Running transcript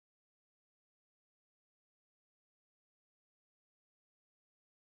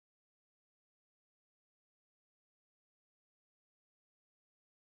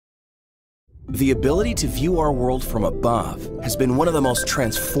The ability to view our world from above has been one of the most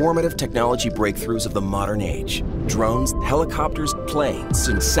transformative technology breakthroughs of the modern age. Drones, helicopters, planes,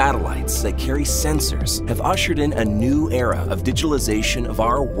 and satellites that carry sensors have ushered in a new era of digitalization of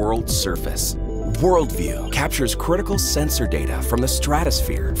our world's surface. Worldview captures critical sensor data from the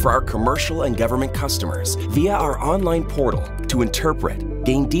stratosphere for our commercial and government customers via our online portal to interpret,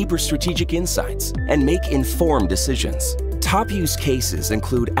 gain deeper strategic insights, and make informed decisions. Top use cases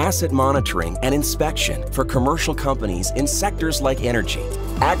include asset monitoring and inspection for commercial companies in sectors like energy,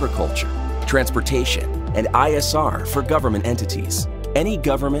 agriculture, transportation, and ISR for government entities. Any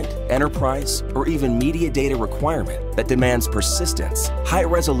government, enterprise, or even media data requirement that demands persistence, high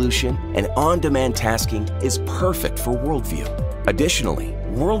resolution, and on-demand tasking is perfect for Worldview. Additionally,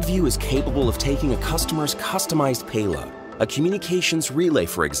 Worldview is capable of taking a customer's customized payload, a communications relay,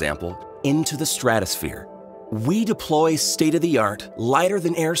 for example, into the stratosphere. We deploy state-of-the-art,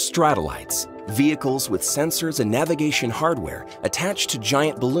 lighter-than-air stratolites, vehicles with sensors and navigation hardware attached to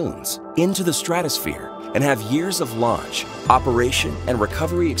giant balloons, into the stratosphere, and have years of launch, operation, and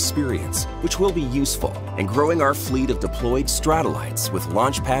recovery experience, which will be useful in growing our fleet of deployed stratolites with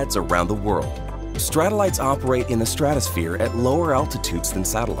launch pads around the world. Stratolites operate in the stratosphere at lower altitudes than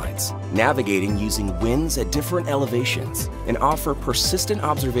satellites, navigating using winds at different elevations, and offer persistent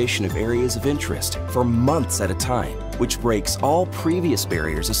observation of areas of interest for months at a time, which breaks all previous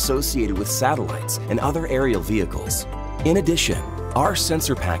barriers associated with satellites and other aerial vehicles. In addition, our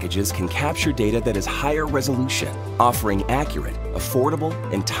sensor packages can capture data that is higher resolution, offering accurate, affordable,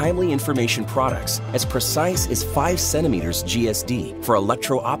 and timely information products as precise as 5 centimeters GSD for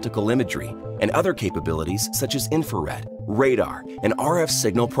electro-optical imagery, and other capabilities such as infrared, radar, and RF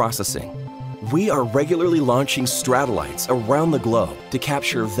signal processing. We are regularly launching stratolites around the globe to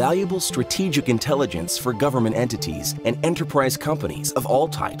capture valuable strategic intelligence for government entities and enterprise companies of all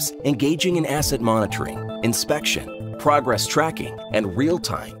types engaging in asset monitoring, inspection, progress tracking, and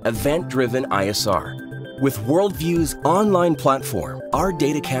real-time, event-driven ISR. With Worldview's online platform, our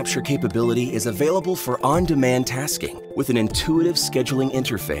data capture capability is available for on-demand tasking with an intuitive scheduling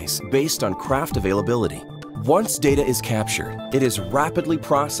interface based on craft availability. Once data is captured, it is rapidly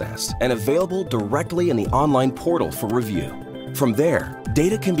processed and available directly in the online portal for review. From there,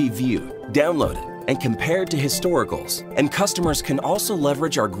 data can be viewed, downloaded, and compared to historicals, and customers can also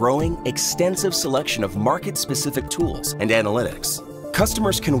leverage our growing, extensive selection of market-specific tools and analytics.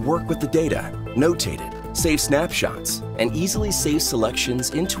 Customers can work with the data, notate it, save snapshots, and easily save selections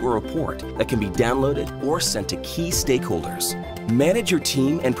into a report that can be downloaded or sent to key stakeholders. Manage your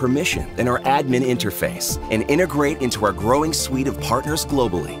team and permission in our admin interface and integrate into our growing suite of partners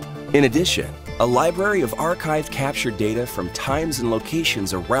globally. In addition, a library of archived captured data from times and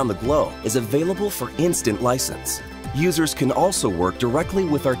locations around the globe is available for instant license. Users can also work directly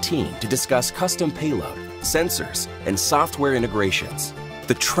with our team to discuss custom payload, sensors, and software integrations.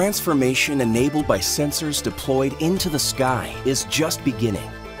 The transformation enabled by sensors deployed into the sky is just beginning,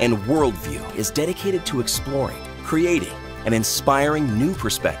 and Worldview is dedicated to exploring, creating, and inspiring new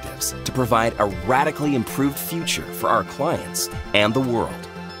perspectives to provide a radically improved future for our clients and the world.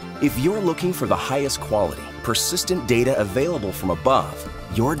 If you're looking for the highest quality, persistent data available from above,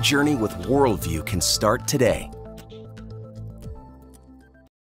 your journey with Worldview can start today.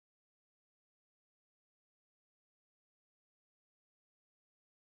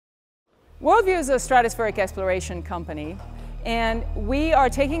 Worldview is a stratospheric exploration company, and we are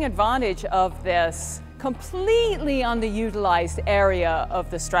taking advantage of this completely underutilized area of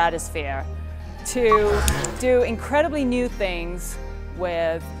the stratosphere to do incredibly new things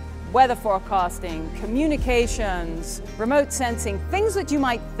with weather forecasting, communications, remote sensing, things that you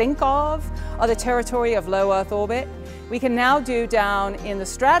might think of are the territory of low Earth orbit. We can now do down in the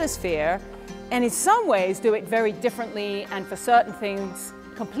stratosphere, and in some ways do it very differently, and for certain things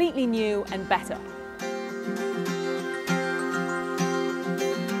completely new and better.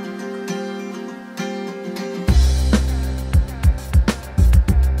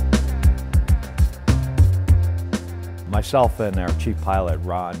 Myself and our chief pilot,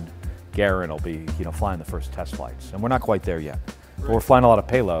 Ron Guerin, will be flying the first test flights, and we're not quite there yet. But we're flying a lot of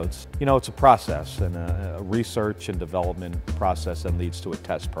payloads. It's a process, and a research and development process that leads to a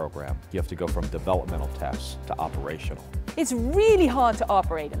test program. You have to go from developmental tests to operational. It's really hard to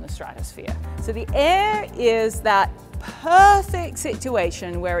operate in the stratosphere. So the air is that perfect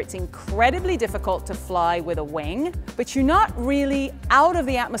situation where it's incredibly difficult to fly with a wing, but you're not really out of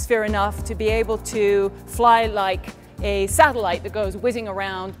the atmosphere enough to be able to fly like a satellite that goes whizzing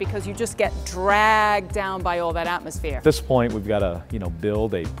around because you just get dragged down by all that atmosphere. At this point, we've got to,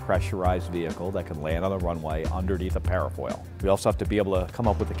 build a pressurized vehicle that can land on the runway underneath a parafoil. We also have to be able to come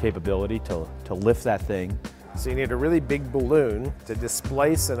up with the capability to lift that thing. So you need a really big balloon to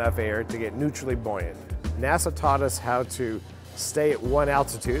displace enough air to get neutrally buoyant. NASA taught us how to stay at one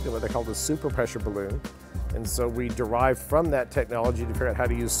altitude in what they call the super pressure balloon. And so we derived from that technology to figure out how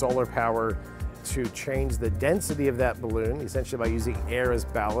to use solar power to change the density of that balloon, essentially by using air as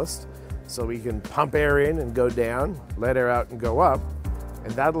ballast. So we can pump air in and go down, let air out and go up.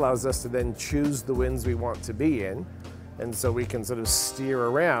 And that allows us to then choose the winds we want to be in. And so we can sort of steer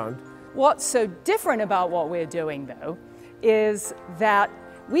around. What's so different about what we're doing, though, is that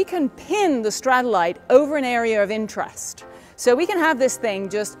we can pin the stratolite over an area of interest. So we can have this thing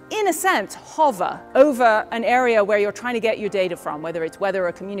just, in a sense, hover over an area where you're trying to get your data from, whether it's weather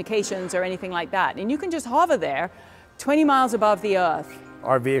or communications or anything like that. And you can just hover there 20 miles above the Earth.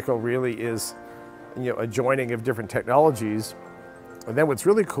 Our vehicle really is, a joining of different technologies. And then what's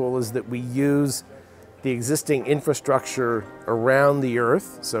really cool is that we use the existing infrastructure around the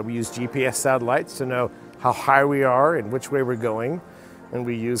Earth. So we use GPS satellites to know how high we are and which way we're going. And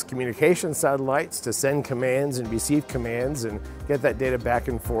we use communication satellites to send commands and receive commands and get that data back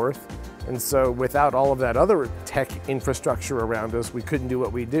and forth. And so without all of that other tech infrastructure around us, we couldn't do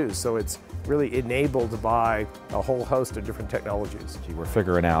what we do. So it's really enabled by a whole host of different technologies. We're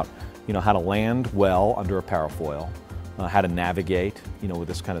figuring out, how to land well under a parafoil, how to navigate, with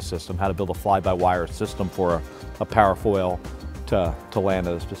this kind of system, how to build a fly-by-wire system for a parafoil to land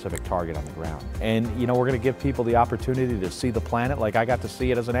at a specific target on the ground. And we're going to give people the opportunity to see the planet like I got to see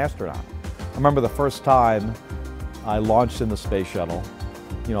it as an astronaut. I remember the first time I launched in the space shuttle,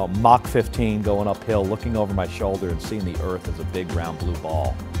 Mach 15 going uphill, looking over my shoulder and seeing the Earth as a big round blue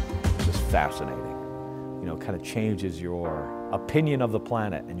ball. It's just fascinating. Kind of changes your opinion of the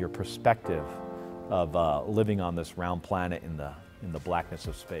planet and your perspective of living on this round planet in the blackness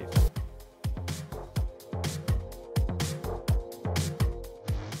of space.